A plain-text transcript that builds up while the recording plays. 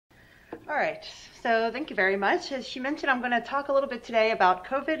All right, so thank you very much. As she mentioned, I'm going to talk a little bit today about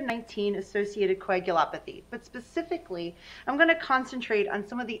COVID-19 associated coagulopathy, but specifically, I'm going to concentrate on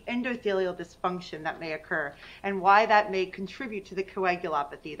some of the endothelial dysfunction that may occur and why that may contribute to the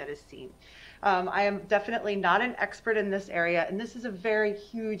coagulopathy that is seen. I am definitely not an expert in this area, and this is a very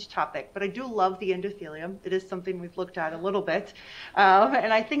huge topic, but I do love the endothelium. It is something we've looked at a little bit,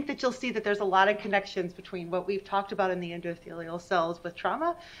 and I think that you'll see that there's a lot of connections between what we've talked about in the endothelial cells with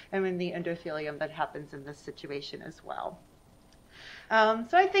trauma and in the endothelium that happens in this situation as well.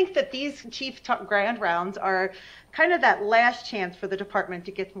 So I think that these chief grand rounds are kind of that last chance for the department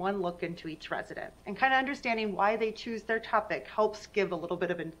to get one look into each resident, and kind of understanding why they choose their topic helps give a little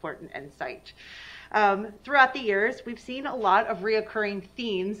bit of important insight. Throughout the years, we've seen a lot of reoccurring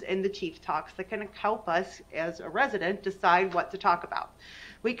themes in the chief talks that can help us as a resident decide what to talk about.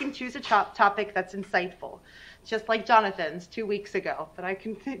 We can choose a topic that's insightful, just like Jonathan's 2 weeks ago. But I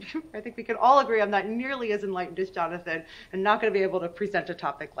think we can all agree I'm not nearly as enlightened as Jonathan and not going to be able to present a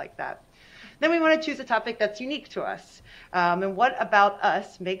topic like that. Then we want to choose a topic that's unique to us. And what about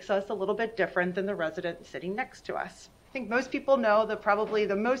us makes us a little bit different than the resident sitting next to us? I think most people know that probably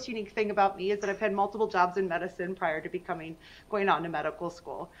the most unique thing about me is that I've had multiple jobs in medicine prior to going on to medical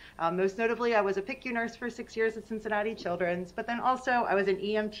school. Most notably, I was a PICU nurse for 6 years at Cincinnati Children's, but then also I was an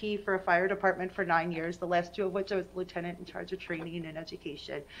EMT for a fire department for 9 years, the last 2 of which I was lieutenant in charge of training and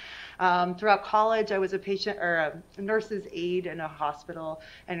education. Throughout college, I was a nurse's aide in a hospital.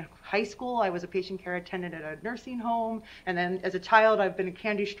 And in high school, I was a patient care attendant at a nursing home. And then as a child, I've been a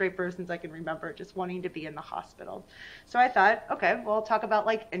candy striper since I can remember, just wanting to be in the hospital. So I thought, okay, well, I'll talk about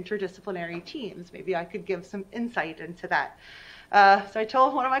like interdisciplinary teams. Maybe I could give some insight into that. So I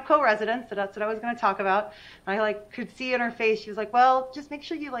told one of my co-residents that that's what I was going to talk about. And I could see in her face, she was like, well, just make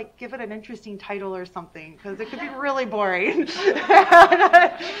sure you give it an interesting title or something, because it could be really boring.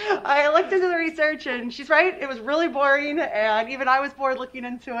 I looked into the research, and she's right, it was really boring, and even I was bored looking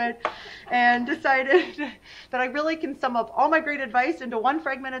into it, and decided that I really can sum up all my great advice into one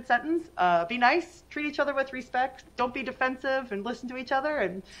fragmented sentence. Be nice, treat each other with respect, don't be defensive, and listen to each other,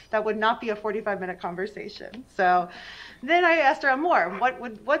 and that would not be a 45-minute conversation. So then I asked her more.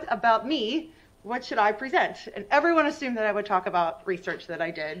 What about me? What should I present? And everyone assumed that I would talk about research that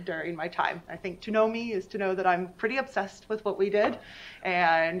I did during my time. I think to know me is to know that I'm pretty obsessed with what we did.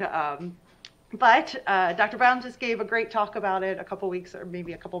 And But Dr. Brown just gave a great talk about it a couple weeks or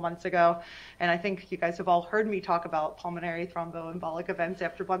maybe a couple months ago. And I think you guys have all heard me talk about pulmonary thromboembolic events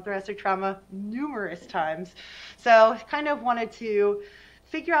after blunt thoracic trauma numerous times. So kind of wanted to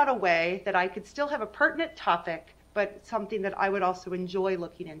figure out a way that I could still have a pertinent topic, but something that I would also enjoy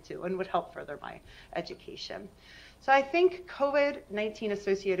looking into and would help further my education. So I think COVID-19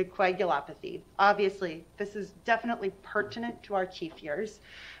 associated coagulopathy, obviously, this is definitely pertinent to our chief years.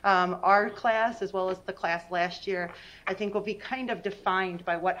 Our class, as well as the class last year, I think will be kind of defined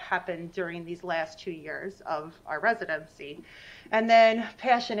by what happened during these last 2 years of our residency. And then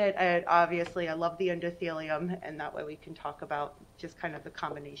passionate, obviously, I love the endothelium, and that way we can talk about just kind of the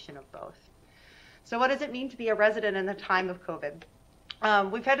combination of both. So what does it mean to be a resident in the time of COVID?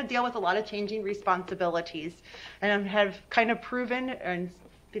 We've had to deal with a lot of changing responsibilities, and have kind of proven and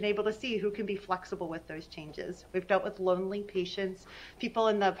been able to see who can be flexible with those changes. We've dealt with lonely patients, people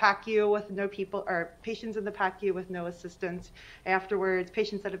in the PACU with no people, or patients in the PACU with no assistance afterwards,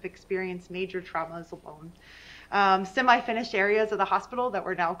 patients that have experienced major traumas alone. Semi-finished areas of the hospital that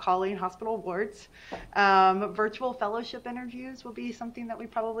we're now calling hospital wards. Virtual fellowship interviews will be something that we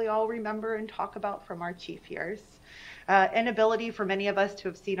probably all remember and talk about from our chief years. Inability for many of us to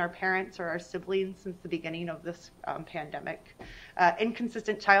have seen our parents or our siblings since the beginning of this pandemic.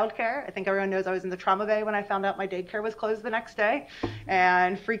 Inconsistent childcare. I think everyone knows I was in the trauma bay when I found out my daycare was closed the next day,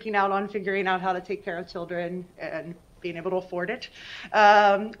 and freaking out on figuring out how to take care of children and being able to afford it.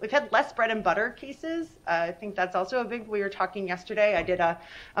 We've had less bread and butter cases. I think that's also a big, we were talking yesterday, I did a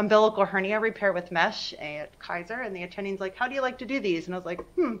umbilical hernia repair with mesh at Kaiser, and the attending's like, how do you like to do these? And I was like,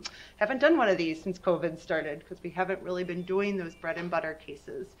 haven't done one of these since COVID started, because we haven't really been doing those bread and butter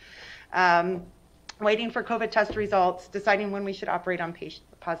cases. Waiting for COVID test results, deciding when we should operate on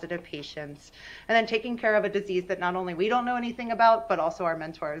positive patients, and then taking care of a disease that not only we don't know anything about, but also our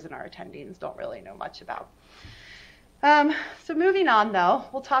mentors and our attendings don't really know much about. So moving on, though,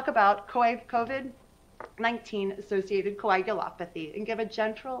 we'll talk about COVID-19 associated coagulopathy and give a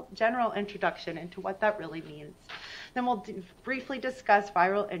general introduction into what that really means. Then we'll briefly discuss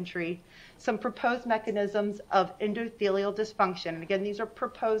viral entry, some proposed mechanisms of endothelial dysfunction. And again, these are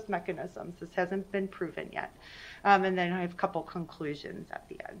proposed mechanisms. This hasn't been proven yet. And then I have a couple conclusions at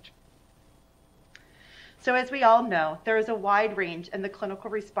the end. So as we all know, there is a wide range in the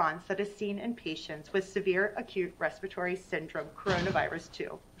clinical response that is seen in patients with severe acute respiratory syndrome coronavirus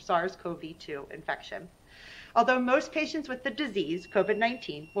 2, SARS-CoV-2 infection. Although most patients with the disease,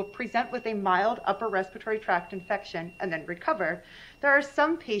 COVID-19, will present with a mild upper respiratory tract infection and then recover, there are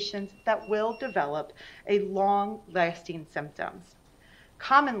some patients that will develop a long-lasting symptoms.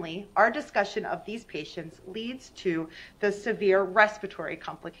 Commonly, our discussion of these patients leads to the severe respiratory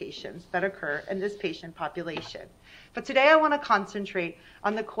complications that occur in this patient population. But today I want to concentrate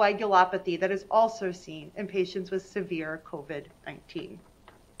on the coagulopathy that is also seen in patients with severe COVID-19.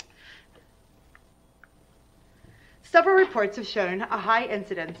 Several reports have shown a high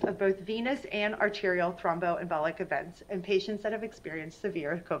incidence of both venous and arterial thromboembolic events in patients that have experienced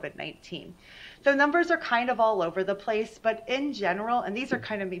severe COVID-19. The numbers are kind of all over the place, but in general, and these are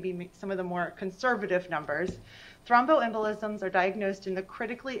kind of maybe some of the more conservative numbers, thromboembolisms are diagnosed in the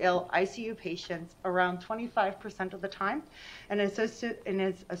critically ill ICU patients around 25% of the time and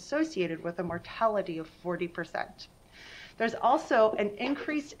is associated with a mortality of 40%. There's also an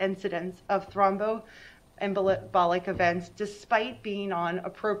increased incidence of thromboembolic events despite being on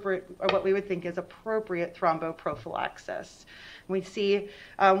appropriate, or what we would think is appropriate thromboprophylaxis. We see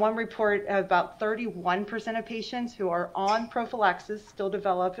one report of about 31% of patients who are on prophylaxis still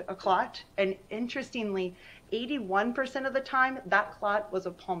develop a clot, and interestingly, 81% of the time that clot was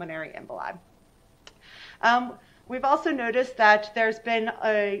a pulmonary emboli. We've also noticed that there's been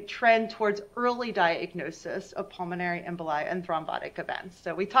a trend towards early diagnosis of pulmonary emboli and thrombotic events.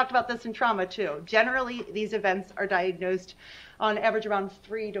 So we talked about this in trauma too. Generally, these events are diagnosed on average around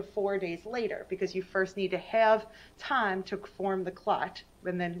 3 to 4 days later because you first need to have time to form the clot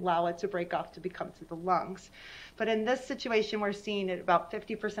and then allow it to break off to become to the lungs. But in this situation, we're seeing it about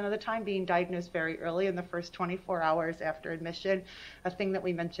 50% of the time being diagnosed very early in the first 24 hours after admission, a thing that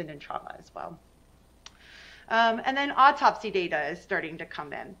we mentioned in trauma as well. And then autopsy data is starting to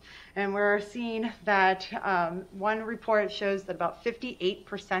come in. And we're seeing that one report shows that about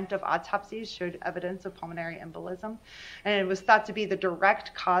 58% of autopsies showed evidence of pulmonary embolism. And it was thought to be the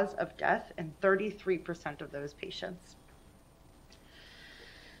direct cause of death in 33% of those patients.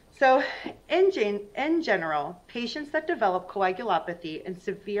 So in general, patients that develop coagulopathy and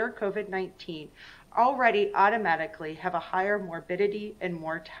severe COVID-19 already automatically have a higher morbidity and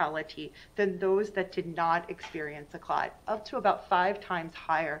mortality than those that did not experience a clot, up to about 5 times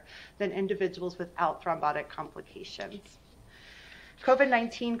higher than individuals without thrombotic complications.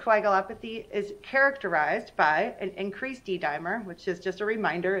 COVID-19 coagulopathy is characterized by an increased D-dimer, which is just a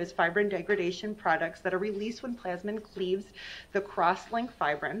reminder, is fibrin degradation products that are released when plasmin cleaves the cross-link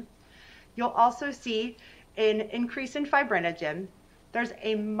fibrin. You'll also see an increase in fibrinogen. There's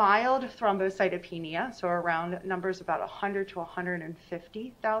a mild thrombocytopenia, so around numbers about 100 to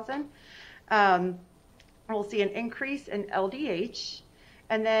 150,000. We'll see an increase in LDH.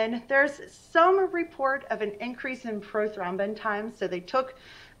 And then there's some report of an increase in prothrombin times. So they took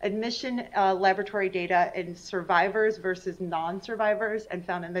admission laboratory data in survivors versus non-survivors and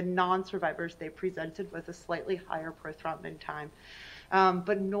found in the non-survivors they presented with a slightly higher prothrombin time,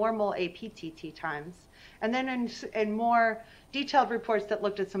 but normal APTT times. And then in more detailed reports that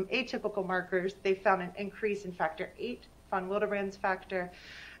looked at some atypical markers, they found an increase in factor 8, von Willebrand's factor,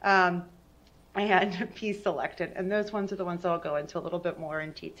 and P-selectin. And those ones are the ones I'll go into a little bit more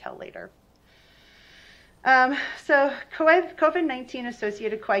in detail later. So COVID-19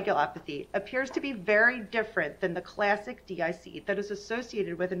 associated coagulopathy appears to be very different than the classic DIC that is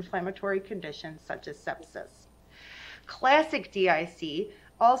associated with inflammatory conditions such as sepsis. Classic DIC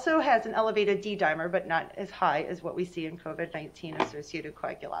also has an elevated D-dimer, but not as high as what we see in COVID-19 associated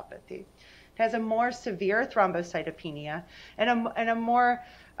coagulopathy. It has a more severe thrombocytopenia and a more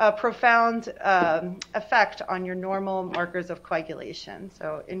profound effect on your normal markers of coagulation,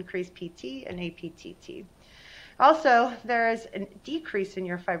 so increased PT and APTT. Also, there is a decrease in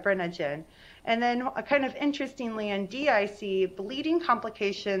your fibrinogen. And then kind of interestingly in DIC, bleeding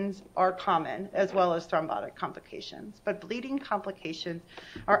complications are common as well as thrombotic complications. But bleeding complications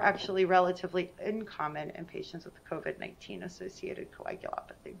are actually relatively uncommon in patients with COVID-19 associated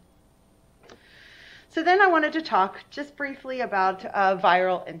coagulopathy. So then I wanted to talk just briefly about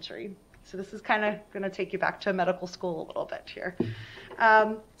viral entry. So this is kind of going to take you back to medical school a little bit here.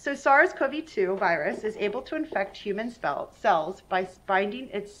 So SARS-CoV-2 virus is able to infect human cells by binding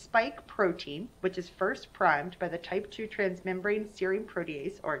its spike protein, which is first primed by the type 2 transmembrane serine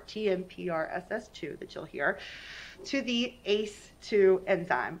protease, or TMPRSS2 that you'll hear, to the ACE2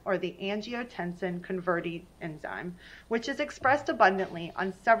 enzyme, or the angiotensin converting enzyme, which is expressed abundantly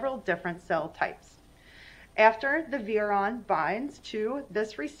on several different cell types. After the virion binds to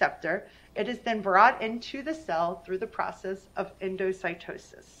this receptor, it is then brought into the cell through the process of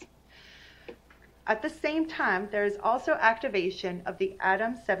endocytosis. At the same time, there is also activation of the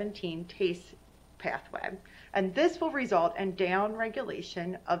ADAM17 TACE pathway, and this will result in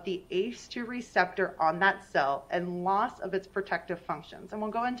downregulation of the ACE2 receptor on that cell and loss of its protective functions, and we'll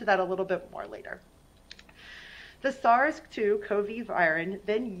go into that a little bit more later. The SARS-CoV virus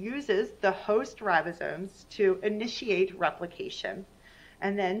then uses the host ribosomes to initiate replication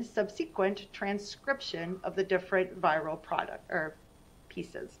and then subsequent transcription of the different viral product or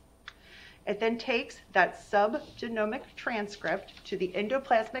pieces. It then takes that subgenomic transcript to the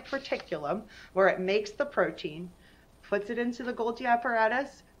endoplasmic reticulum where it makes the protein, puts it into the Golgi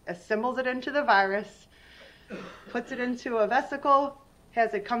apparatus, assembles it into the virus, puts it into a vesicle,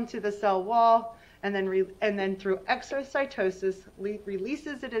 has it come to the cell wall, and then through exocytosis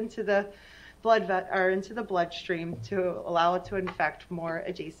releases it into the bloodstream to allow it to infect more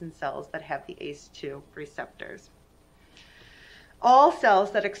adjacent cells that have the ACE2 receptors. All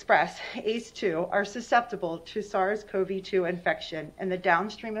cells that express ACE2 are susceptible to SARS-CoV-2 infection and the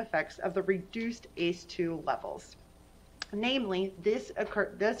downstream effects of the reduced ACE2 levels. Namely, this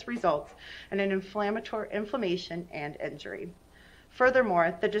results in an inflammation and injury.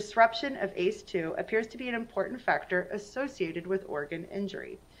 Furthermore, the disruption of ACE2 appears to be an important factor associated with organ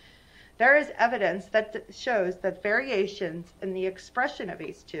injury. There is evidence that shows that variations in the expression of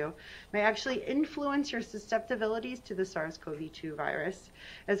ACE2 may actually influence your susceptibilities to the SARS-CoV-2 virus,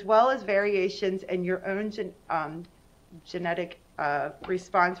 as well as variations in your own genetic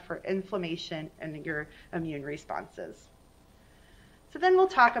response for inflammation and your immune responses. So then we'll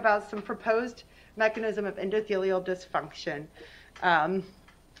talk about some proposed mechanism of endothelial dysfunction and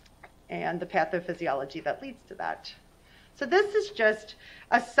the pathophysiology that leads to that. So this is just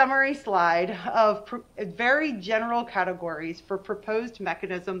a summary slide of very general categories for proposed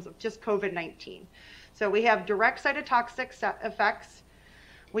mechanisms of just COVID-19. So we have direct cytotoxic effects.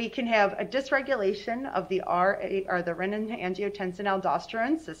 We can have a dysregulation of the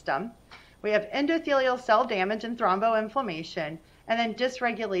renin-angiotensin-aldosterone system. We have endothelial cell damage and thromboinflammation, and then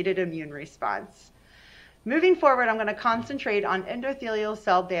dysregulated immune response. Moving forward, I'm going to concentrate on endothelial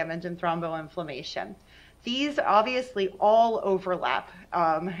cell damage and thromboinflammation. These obviously all overlap,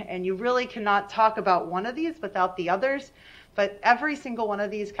 and you really cannot talk about one of these without the others, but every single one of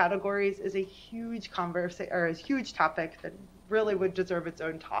these categories is a huge topic that really would deserve its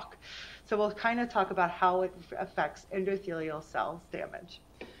own talk. So we'll kind of talk about how it affects endothelial cells damage.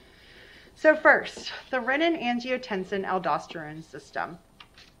 So first, the renin-angiotensin-aldosterone system.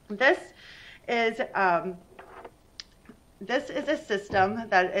 This is a system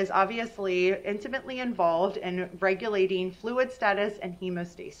that is obviously intimately involved in regulating fluid status and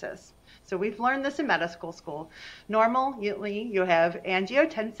hemostasis. So we've learned this in medical school. Normally, you have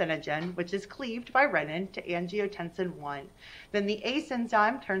angiotensinogen, which is cleaved by renin to angiotensin 1. Then the ACE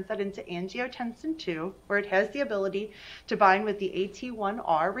enzyme turns that into angiotensin 2, where it has the ability to bind with the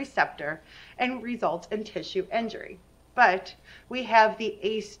AT1R receptor and results in tissue injury. But we have the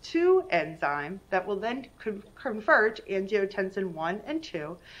ACE2 enzyme that will then convert angiotensin 1 and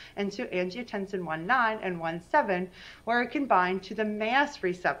 2 into angiotensin 1,9 and 1,7, where it can bind to the MAS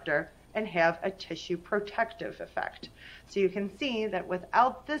receptor and have a tissue protective effect. So you can see that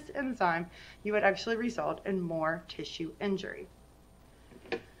without this enzyme, you would actually result in more tissue injury.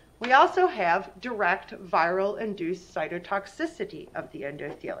 We also have direct viral-induced cytotoxicity of the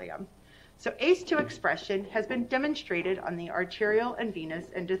endothelium. So ACE2 expression has been demonstrated on the arterial and venous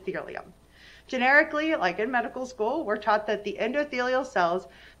endothelium. Generically, like in medical school, we're taught that the endothelial cells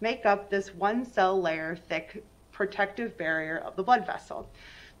make up this one cell layer thick protective barrier of the blood vessel.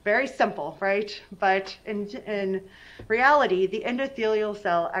 Very simple, right? But in reality, the endothelial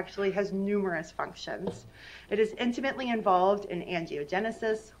cell actually has numerous functions. It is intimately involved in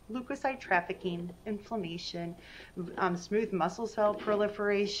angiogenesis, leukocyte trafficking, inflammation, smooth muscle cell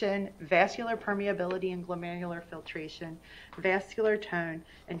proliferation, vascular permeability and glomerular filtration, vascular tone,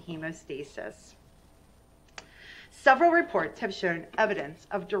 and hemostasis. Several reports have shown evidence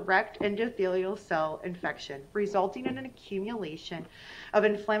of direct endothelial cell infection resulting in an accumulation of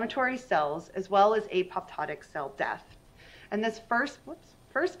inflammatory cells as well as apoptotic cell death. And this first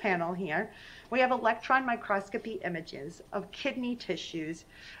panel here, we have electron microscopy images of kidney tissues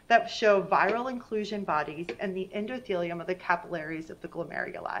that show viral inclusion bodies and the endothelium of the capillaries of the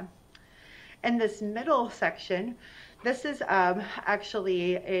glomeruli. In this middle section, this is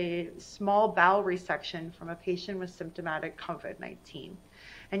actually a small bowel resection from a patient with symptomatic COVID-19.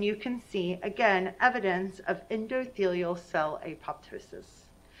 And you can see, again, evidence of endothelial cell apoptosis.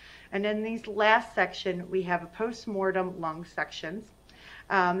 And in these last section, we have a post-mortem lung sections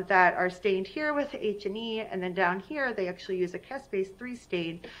that are stained here with H&E, and then down here they actually use a caspase 3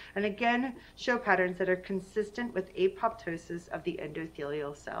 stain, and again show patterns that are consistent with apoptosis of the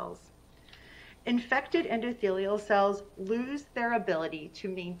endothelial cells. Infected endothelial cells lose their ability to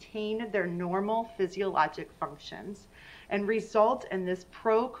maintain their normal physiologic functions and result in this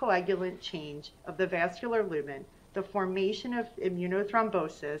procoagulant change of the vascular lumen, the formation of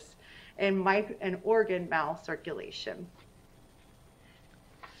immunothrombosis, and organ malcirculation.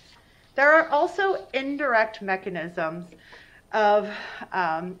 There are also indirect mechanisms of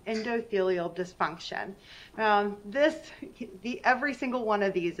endothelial dysfunction. Every single one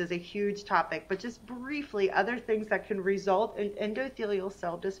of these is a huge topic, but just briefly, other things that can result in endothelial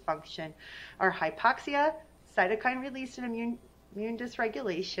cell dysfunction are hypoxia, cytokine release and immune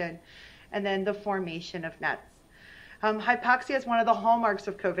dysregulation, and then the formation of NETs. Hypoxia is one of the hallmarks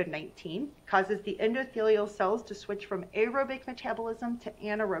of COVID-19. It causes the endothelial cells to switch from aerobic metabolism to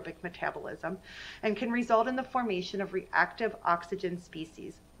anaerobic metabolism and can result in the formation of reactive oxygen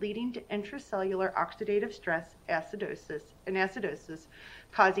species, leading to intracellular oxidative stress, acidosis,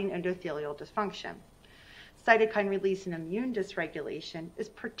 causing endothelial dysfunction. Cytokine release and immune dysregulation is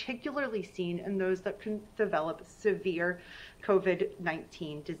particularly seen in those that can develop severe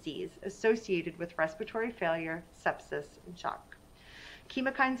COVID-19 disease associated with respiratory failure, sepsis, and shock.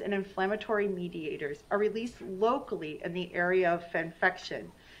 Chemokines and inflammatory mediators are released locally in the area of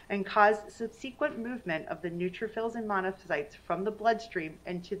infection and cause subsequent movement of the neutrophils and monocytes from the bloodstream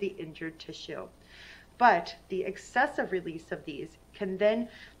into the injured tissue. But the excessive release of these can then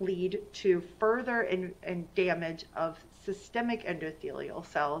lead to further damage of systemic endothelial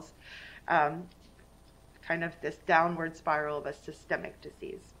cells, kind of this downward spiral of a systemic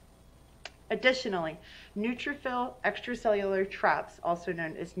disease. Additionally, neutrophil extracellular traps, also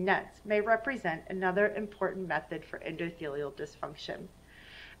known as NETs, may represent another important method for endothelial dysfunction.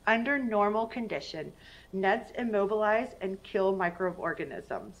 Under normal condition, NETs immobilize and kill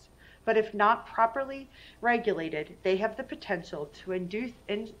microorganisms. But if not properly regulated, they have the potential to induce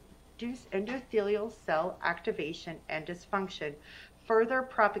endothelial cell activation and dysfunction, further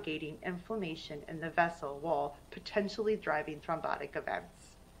propagating inflammation in the vessel wall, potentially driving thrombotic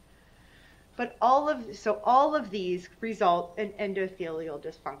events. But all of these result in endothelial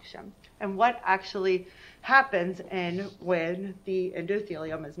dysfunction. And what actually happens when the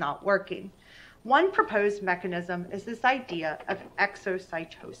endothelium is not working? One proposed mechanism is this idea of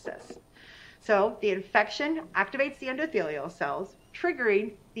exocytosis. So the infection activates the endothelial cells,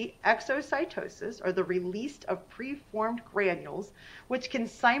 triggering the exocytosis, or the release of preformed granules, which can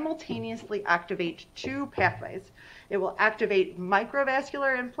simultaneously activate two pathways. It will activate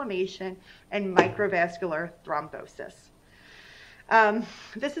microvascular inflammation and microvascular thrombosis.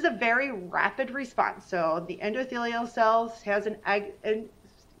 This is a very rapid response. So the endothelial cells has an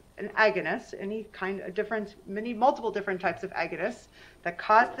agonist, any kind of multiple different types of agonists that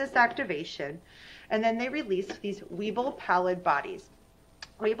cause this activation, and then they release these Weevil pallid bodies.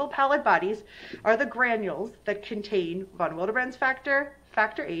 Weevil pallid bodies are the granules that contain von Willebrand's factor,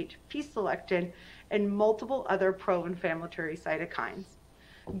 factor VIII, P-selectin, and multiple other pro-inflammatory cytokines.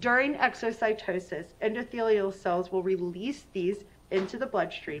 During exocytosis, endothelial cells will release these into the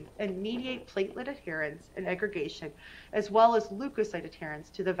bloodstream and mediate platelet adherence and aggregation, as well as leukocyte adherence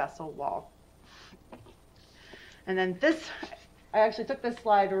to the vessel wall. And then I actually took this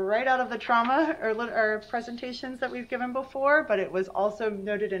slide right out of the trauma or presentations that we've given before, but it was also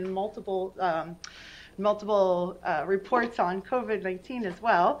noted in multiple reports on COVID-19 as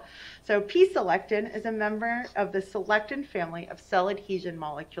well. So P-selectin is a member of the selectin family of cell adhesion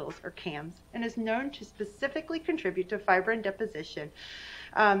molecules, or CAMs, and is known to specifically contribute to fibrin deposition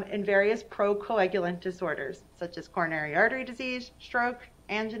in various procoagulant disorders, such as coronary artery disease, stroke,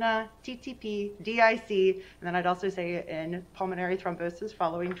 angina, TTP, DIC, and then I'd also say in pulmonary thrombosis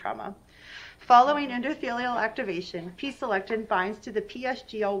following trauma. Following endothelial activation, P-selectin binds to the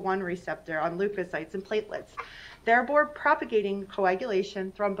PSGL1 receptor on leukocytes and platelets, thereby propagating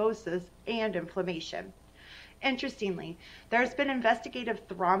coagulation, thrombosis, and inflammation. Interestingly, there's been investigative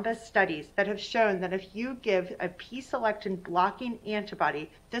thrombus studies that have shown that if you give a P-selectin blocking antibody,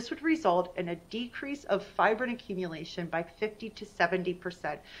 this would result in a decrease of fibrin accumulation by 50 to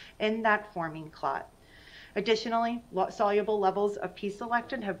 70% in that forming clot. Additionally, soluble levels of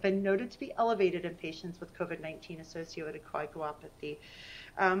P-selectin have been noted to be elevated in patients with COVID-19 associated coagulopathy,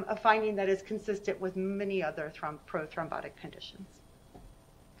 a finding that is consistent with many other prothrombotic conditions.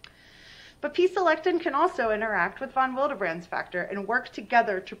 But P-selectin can also interact with von Willebrand's factor and work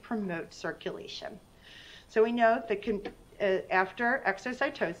together to promote circulation. So we know that after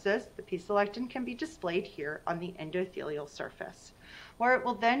exocytosis, the P-selectin can be displayed here on the endothelial surface, where it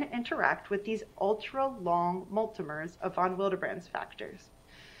will then interact with these ultra-long multimers of von Willebrand's factors.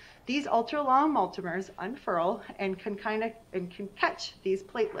 These ultra-long multimers unfurl and can catch these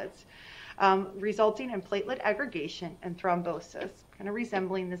platelets, resulting in platelet aggregation and thrombosis, kind of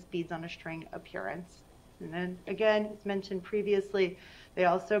resembling this beads on a string appearance. And then again, as mentioned previously, they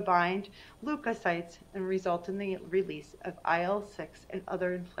also bind leukocytes and result in the release of IL-6 and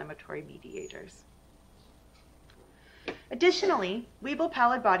other inflammatory mediators. Additionally, Weeble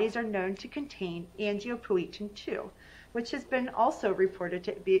pallid bodies are known to contain angiopoietin-2, which has been also reported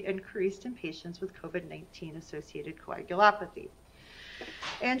to be increased in patients with COVID-19 associated coagulopathy.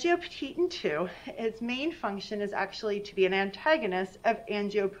 Angiopoietin-2, its main function is actually to be an antagonist of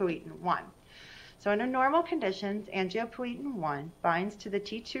angiopoietin-1. So under normal conditions, angiopoietin-1 binds to the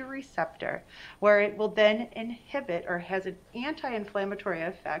T2 receptor, where it will then inhibit or has an anti-inflammatory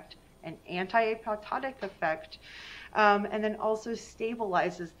effect, an anti-apoptotic effect, and then also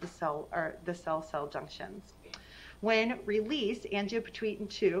stabilizes the cell-cell junctions. When released,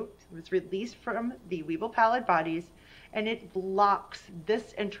 angiopoietin-2 was released from the Weeble pallid bodies, and it blocks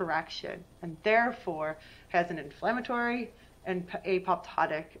this interaction, and therefore has an inflammatory and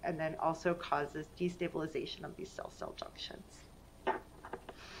apoptotic, and then also causes destabilization of these cell-cell junctions.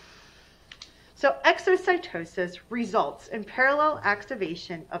 So exocytosis results in parallel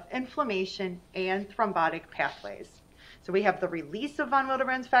activation of inflammation and thrombotic pathways. So we have the release of von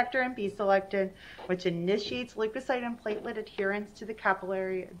Willebrand's factor and B-selectin, which initiates leukocyte and platelet adherence to the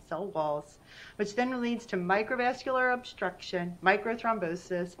capillary and cell walls, which then leads to microvascular obstruction,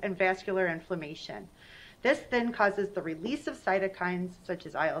 microthrombosis, and vascular inflammation. This then causes the release of cytokines such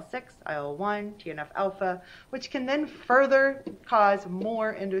as IL-6, IL-1, TNF-alpha, which can then further cause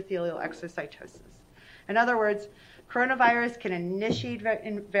more endothelial exocytosis. In other words, coronavirus can initiate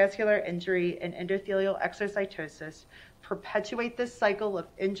vascular injury and endothelial exocytosis, perpetuate this cycle of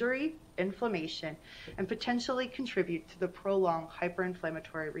injury, inflammation, and potentially contribute to the prolonged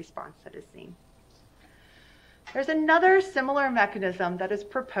hyperinflammatory response that is seen. There's another similar mechanism that is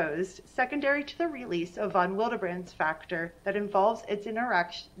proposed secondary to the release of von Willebrand's factor that involves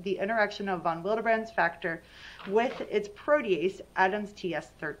the interaction of von Willebrand's factor with its protease ADAMS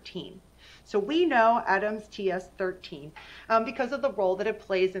TS13. So we know ADAMS TS13 because of the role that it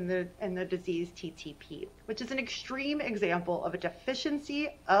plays in the disease TTP, which is an extreme example of a deficiency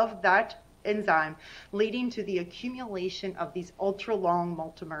of that enzyme leading to the accumulation of these ultra-long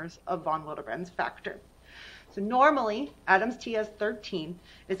multimers of von Willebrand's factor. So normally, ADAMS TS13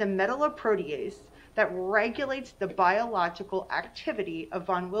 is a metalloprotease that regulates the biological activity of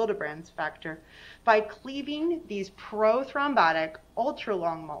von Willebrand's factor by cleaving these prothrombotic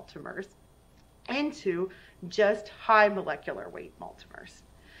ultra-long multimers into just high molecular weight multimers.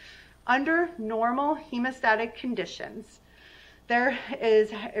 Under normal hemostatic conditions, there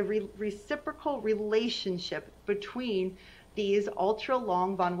is a reciprocal relationship between these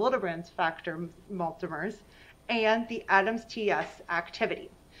ultra-long von Willebrand's factor multimers and the ADAMS TS activity.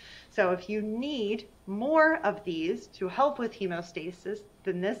 So if you need more of these to help with hemostasis,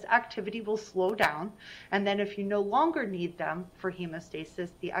 then this activity will slow down. And then if you no longer need them for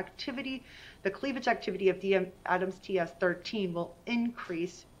hemostasis, the cleavage activity of the ADAMS TS13 will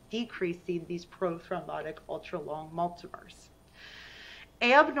increase, decreasing these prothrombotic ultra-long multimers.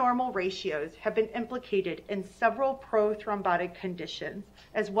 Abnormal ratios have been implicated in several prothrombotic conditions,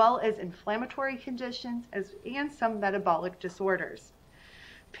 as well as inflammatory conditions and some metabolic disorders.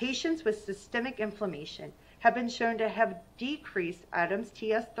 Patients with systemic inflammation have been shown to have decreased ADAMS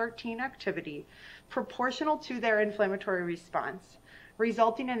TS13 activity proportional to their inflammatory response,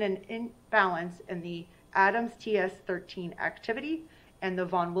 resulting in an imbalance in the ADAMS TS13 activity and the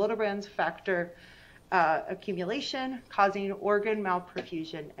von Willebrand's factor accumulation, causing organ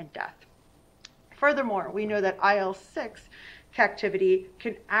malperfusion and death. Furthermore, we know that IL-6 activity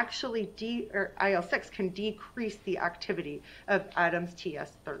can actually IL-6 can decrease the activity of ADAMS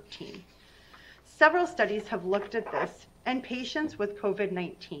TS13. Several studies have looked at this in patients with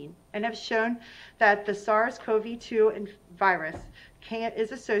COVID-19 and have shown that the SARS-CoV-2 virus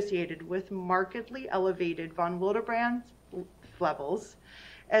is associated with markedly elevated von Willebrand's levels,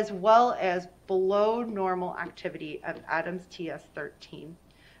 as well as below normal activity of ADAMS TS13.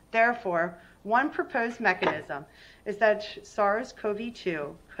 Therefore, one proposed mechanism is that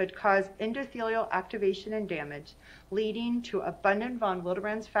SARS-CoV-2 could cause endothelial activation and damage, leading to abundant von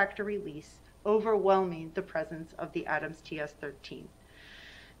Willebrand's factor release, overwhelming the presence of the ADAMS TS13.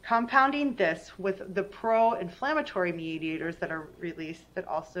 Compounding this with the pro-inflammatory mediators that are released that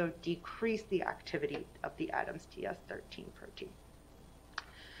also decrease the activity of the Adams TS13 protein.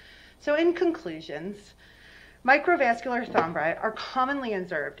 So in conclusions, microvascular thrombi are commonly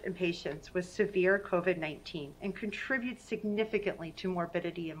observed in patients with severe COVID-19 and contribute significantly to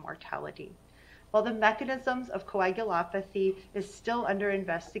morbidity and mortality. While the mechanisms of coagulopathy is still under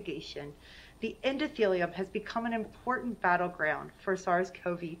investigation, the endothelium has become an important battleground for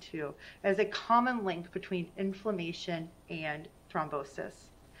SARS-CoV-2 as a common link between inflammation and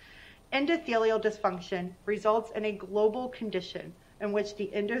thrombosis. Endothelial dysfunction results in a global condition in which the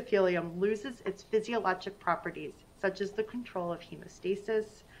endothelium loses its physiologic properties, such as the control of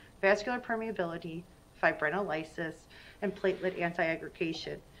hemostasis, vascular permeability, fibrinolysis, and platelet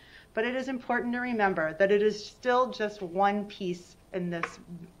anti-aggregation. But it is important to remember that it is still just one piece in this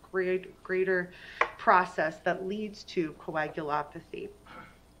greater process that leads to coagulopathy.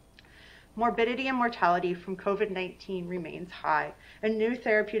 Morbidity and mortality from COVID-19 remains high, and new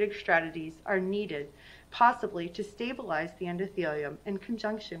therapeutic strategies are needed, possibly to stabilize the endothelium in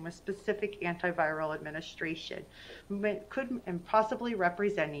conjunction with specific antiviral administration, and possibly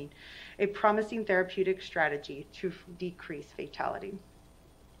representing a promising therapeutic strategy to decrease fatality.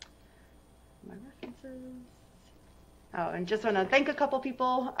 My references. Oh, and just want to thank a couple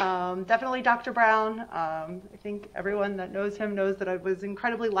people. Definitely Dr. Brown. I think everyone that knows him knows that I was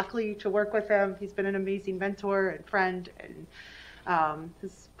incredibly lucky to work with him. He's been an amazing mentor and friend, and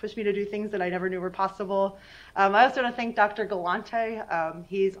has pushed me to do things that I never knew were possible. I also want to thank Dr. Galante.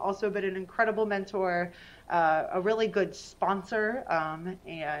 He's also been an incredible mentor, a really good sponsor,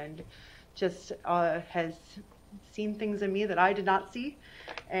 and just has seen things in me that I did not see.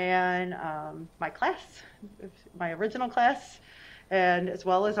 And my class, my original class, and as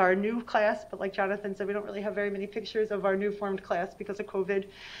well as our new class. But like Jonathan said, we don't really have very many pictures of our new formed class because of COVID.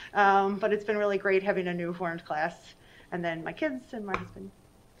 But it's been really great having a new formed class. And then my kids and my husband.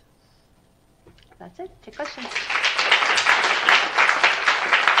 That's it. Take questions.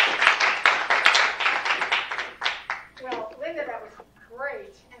 Well, Linda, that was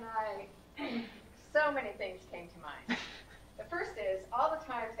great. And so many things came to mind. The first is, all the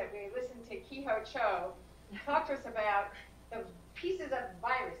times that we listened to Kiho Cho talk to us about the pieces of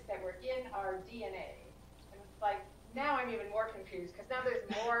virus that were in our DNA. And it's like, now I'm even more confused, because now there's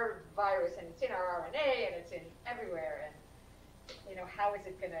more virus, and it's in our RNA, and it's in everywhere, and, you know, how is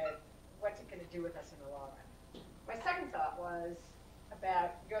it going to, what's it going to do with us in the long run? My second thought was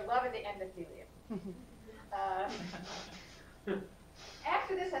about your love of the endothelium.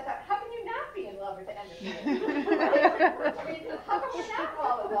 After this, I thought, how can you not be in love with the endothelium? I mean, how come we're not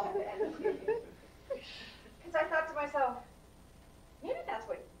all in love with the endothelium? Because I thought to myself, maybe that's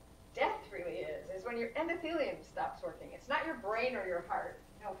what death really is when your endothelium stops working. It's not your brain or your heart.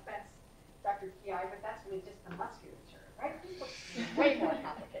 No offense, Dr. Kiai, but that's really just the musculature, right? It's way more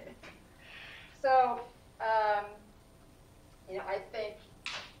complicated. So, you know, I think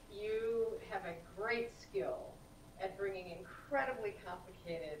you have a great skill at bringing incredibly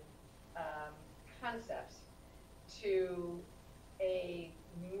complicated concepts to a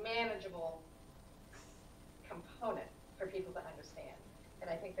manageable component for people to understand. And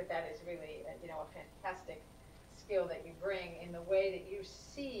I think that that is really, you know, a fantastic skill that you bring in the way that you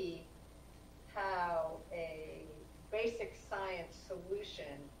see how a basic science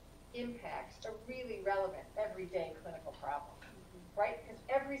solution impacts a really relevant everyday clinical problem, right? Because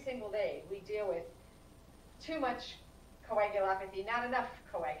every single day we deal with too much coagulopathy, not enough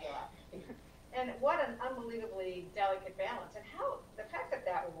coagulopathy. And what an unbelievably delicate balance. And how, the fact that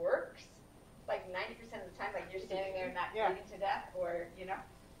that works, like 90% of the time, like you're standing there not bleeding to death, or, you know,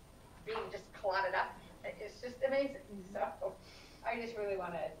 being just clotted up, it's just amazing. So I just really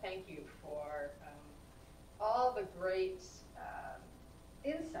want to thank you for all the great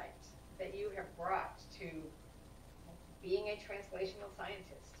insight that you have brought to being a translational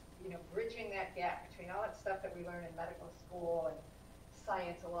scientist, you know, bridging that gap between all that stuff that we learn in medical school and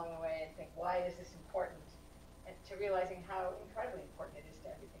science along the way, and think, why is this important? And to realizing how incredibly important it is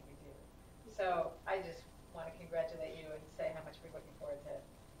to everything we do. So I just want to congratulate you and say how much we're looking forward to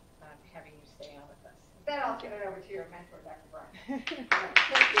having you stay on with us. Then I'll give it over to your mentor, Dr. Brown. Thank you.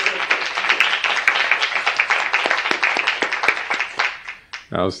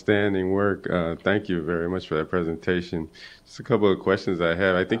 Outstanding work. Thank you very much for that presentation. Just a couple of questions I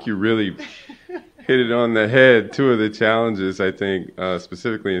have. I think you really hit it on the head. Two of the challenges, I think,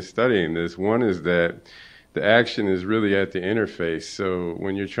 specifically in studying this. One is that the action is really at the interface. So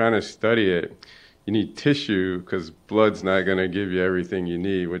when you're trying to study it, you need tissue because blood's not going to give you everything you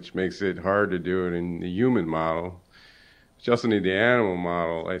need, which makes it hard to do it in the human model. But you also need the animal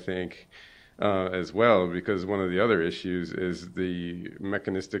model, I think, as well, because one of the other issues is the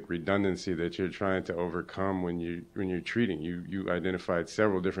mechanistic redundancy that you're trying to overcome when you're treating. You identified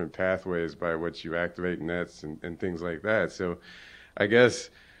several different pathways by which you activate nets and things like that. So I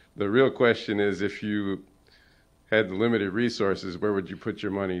guess the real question is, if you had limited resources, where would you put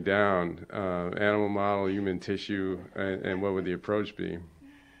your money down? Animal model, human tissue, and what would the approach be?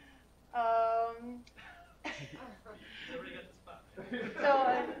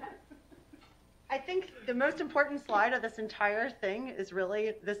 So I think the most important slide of this entire thing is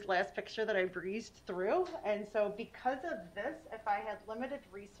really this last picture that I breezed through. And so because of this, if I had limited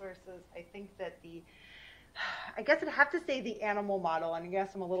resources, I think that I guess I'd have to say the animal model, and I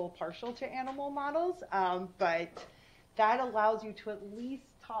guess I'm a little partial to animal models, but that allows you to at least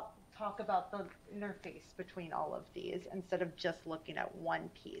talk about the interface between all of these instead of just looking at one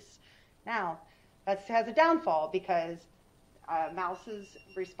piece. Now, that has a downfall because mouse's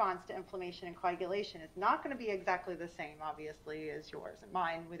response to inflammation and coagulation is not going to be exactly the same, obviously, as yours and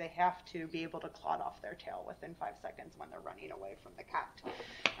mine, where they have to be able to clod off their tail within 5 seconds when they're running away from the cat.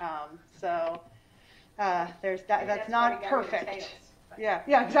 There's that. That's not perfect. Yeah,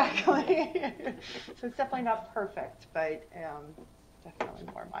 exactly. So it's definitely not perfect, but definitely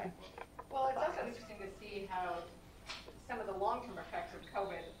more mine. Well, it's also interesting to see how some of the long-term effects of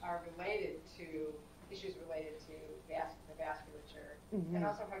COVID are related to issues related to the vasculature, and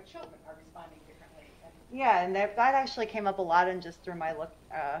also how children are responding differently. Yeah, and that actually came up a lot in just through my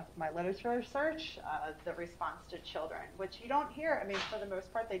literature search, the response to children, which you don't hear. I mean, for the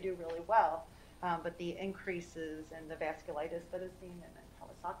most part, they do really well. But the increases in the vasculitis that is seen, and then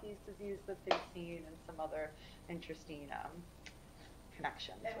Kawasaki's disease that they've seen, and some other interesting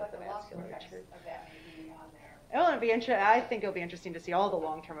connections and with the long-term vasculature. effects of that may be on there. I think it'll be interesting to see all the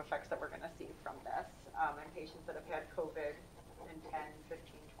long-term effects that we're going to see from this in patients that have had COVID in 10,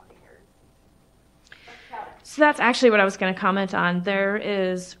 15, 20 years. So that's actually what I was going to comment on. There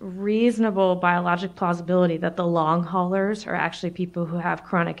is reasonable biologic plausibility that the long haulers are actually people who have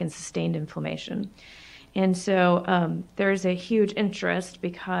chronic and sustained inflammation. And so there's a huge interest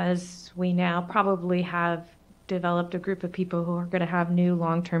because we now probably have developed a group of people who are going to have new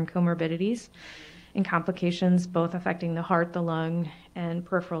long-term comorbidities and complications, both affecting the heart, the lung, and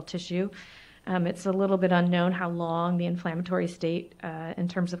peripheral tissue. It's a little bit unknown how long the inflammatory state in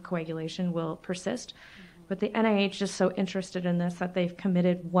terms of coagulation will persist. But the NIH is so interested in this that they've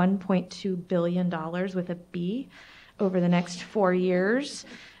committed $1.2 billion with a B over the next 4 years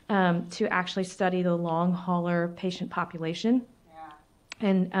to actually study the long hauler patient population. Yeah.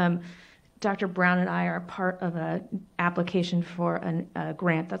 And Dr. Brown and I are part of an application for a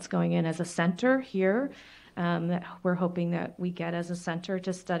grant that's going in as a center here that we're hoping that we get as a center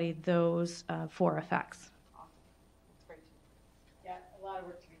to study those 4 effects. Awesome. That's great. Yeah, a lot of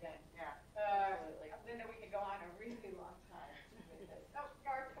work to be done. Yeah, absolutely. Linda, we could go on a really long time. Oh,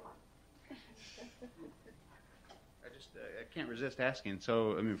 Garth, come on. I can't resist asking.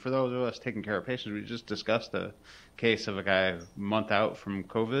 So, I mean, for those of us taking care of patients, we just discussed a case of a guy a month out from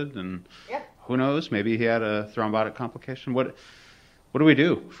COVID, and who knows, maybe he had a thrombotic complication. What do we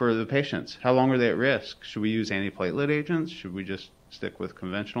do for the patients? How long are they at risk? Should we use antiplatelet agents? Should we just stick with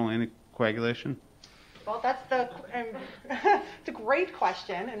conventional anticoagulation? Well, it's a great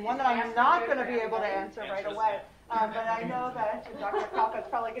question, and one that I'm not going to be able to answer right away. But I know that Dr. Kalka's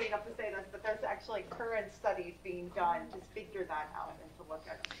probably getting up to say this, but there's actually current studies being done to figure that out and to look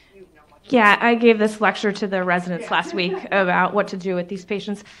at it. You know much. Yeah, I gave this lecture to the residents last week about what to do with these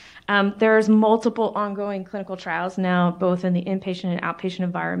patients. There's multiple ongoing clinical trials now, both in the inpatient and outpatient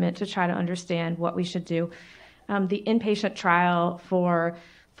environment, to try to understand what we should do. The inpatient trial for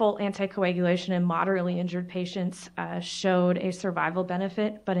full anticoagulation in moderately injured patients showed a survival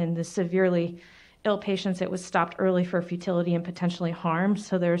benefit, but in the severely ill patients, it was stopped early for futility and potentially harm.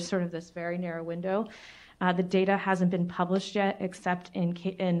 So there's sort of this very narrow window. The data hasn't been published yet, except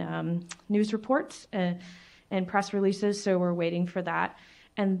in news reports and press releases. So we're waiting for that.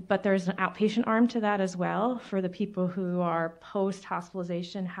 But there's an outpatient arm to that as well for the people who are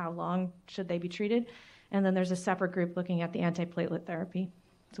post-hospitalization. How long should they be treated? And then there's a separate group looking at the antiplatelet therapy.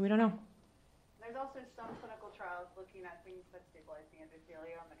 So we don't know. There's also some clinical trials looking at things that stabilize the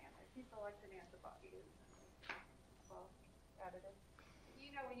endothelium and anti-P-selectin antibodies as well, additive.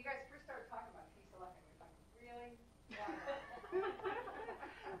 You know, when you guys first started talking about P-selectin, we were like, really?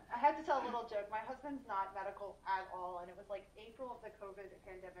 I had to tell a little joke. My husband's not medical at all, and it was like April of the COVID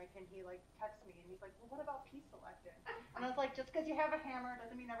pandemic, and he like texted me, and he's like, well, what about P-selectin? And I was like, just because you have a hammer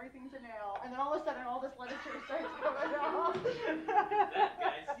doesn't mean everything's a nail. And then all of a sudden, all this literature starts coming out. That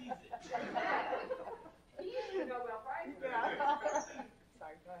guy sees it. He used the Nobel Prize. Yeah.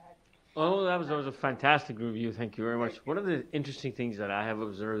 Sorry, go ahead. Oh, that was a fantastic review. Thank you very much. One of the interesting things that I have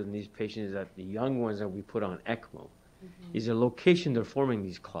observed in these patients is that the young ones that we put on ECMO is the location they're forming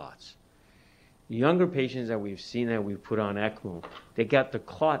these clots. The younger patients that we've seen that we've put on ECMO, they got the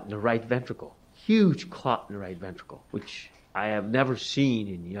clot in the right ventricle, huge clot in the right ventricle, which I have never seen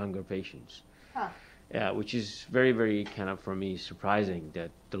in younger patients. Huh. Which is very, very kind of, for me, surprising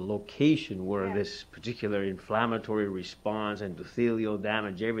that the location where this particular inflammatory response, endothelial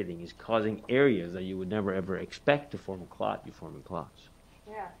damage, everything is causing areas that you would never, ever expect to form a clot, you form in clots.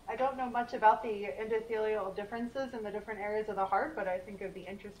 Yeah, I don't know much about the endothelial differences in the different areas of the heart, but I think it would be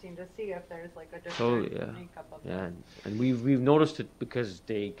interesting to see if there's like a different makeup of them. And we've noticed it because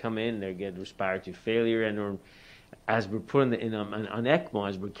they come in, they get respiratory failure, and as we're putting them on ECMO,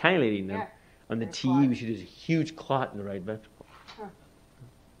 as we're cannulating them, on the TE, we see there's a huge clot in the right ventricle. So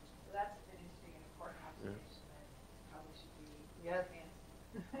that's an interesting and important observation that probably should be advanced.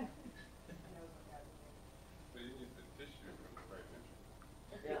 But you need the tissue from the right ventricle.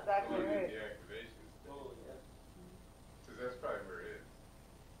 Exactly right. The activation is because that's probably where it is.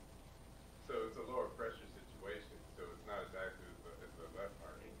 So it's a lower pressure situation, so it's not as active as the left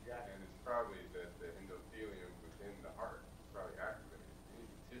heart. Exactly. And it's probably that the endothelium within the heart is probably activated. You need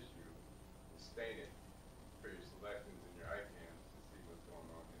the tissue to stain it for your selections and your ICANs to see what's going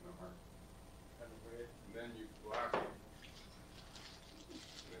on in the heart. And then you block it.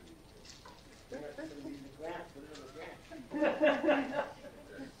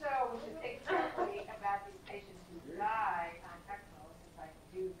 So we should think carefully about these patients who die on ECMO, since I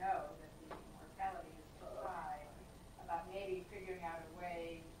do know that the mortality is so high, about maybe figuring out a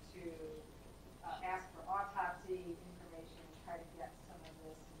way to ask for autopsy information, try to get some of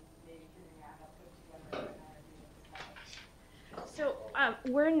this, and maybe figuring out how to put together an idea. So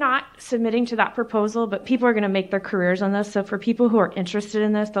we're not submitting to that proposal, but people are going to make their careers on this. So for people who are interested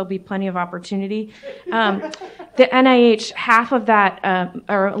in this, there'll be plenty of opportunity. The NIH, half of that,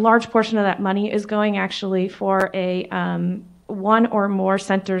 or a large portion of that money is going actually for a one or more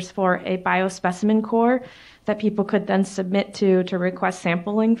centers for a biospecimen core that people could then submit to request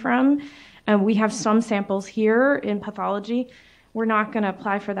sampling from. And we have some samples here in pathology. We're not going to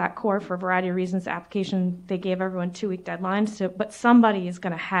apply for that core for a variety of reasons. The application, they gave everyone 2-week deadlines. So, but somebody is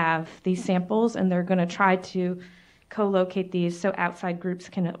going to have these samples, and they're going to try to co-locate these so outside groups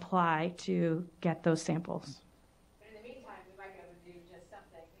can apply to get those samples. But in the meantime, we might be able to do just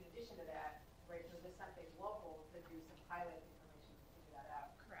something in addition to that, right? So just something local to do some pilot information to figure that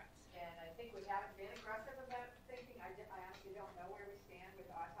out. Correct. And I think we haven't been aggressive about thinking. I honestly don't know where we stand with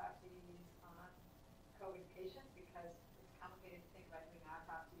autopsies on COVID patients because it's complicated to think about doing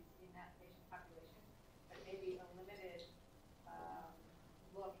autopsies in that patient population. But maybe a limited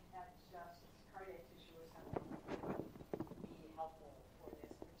look at just cardiac tissue or something would be helpful for this,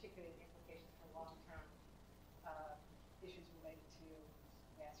 particularly the implications for long-term issues related to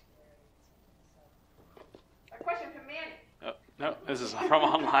vascularity. So, a question from Manny. No, this is from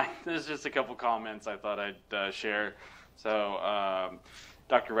online. This is just a couple comments I thought I'd share. So,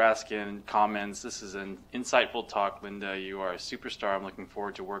 Dr. Raskin comments, this is an insightful talk, Linda. You are a superstar. I'm looking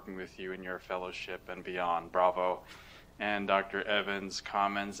forward to working with you in your fellowship and beyond. Bravo. And Dr. Evans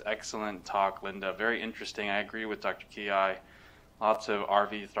comments, excellent talk, Linda. Very interesting. I agree with Dr. Kiai. Lots of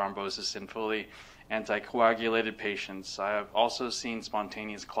RV thrombosis in fully anticoagulated patients. I have also seen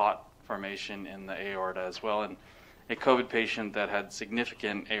spontaneous clot formation in the aorta as well, and a COVID patient that had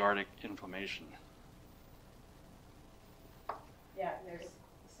significant aortic inflammation. Yeah, there's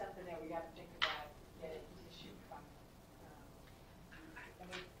something that we got to think about getting tissue from. I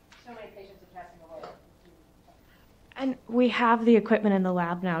mean, so many patients are passing away. And we have the equipment in the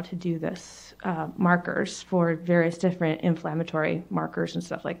lab now to do this, markers for various different inflammatory markers and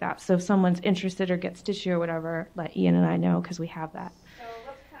stuff like that. So if someone's interested or gets tissue or whatever, let Ian and I know because we have that. So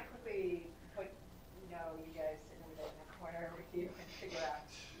let's kind of quickly put, you guys sitting over there in the corner with you and figure out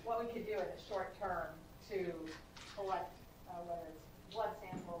what we could do in the short term to collect, whether it's blood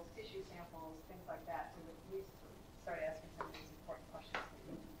samples, tissue samples, things like that, so that we start asking some of these important questions.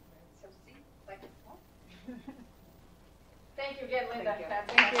 So see, like, thank you again, Linda.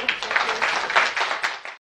 Thank you.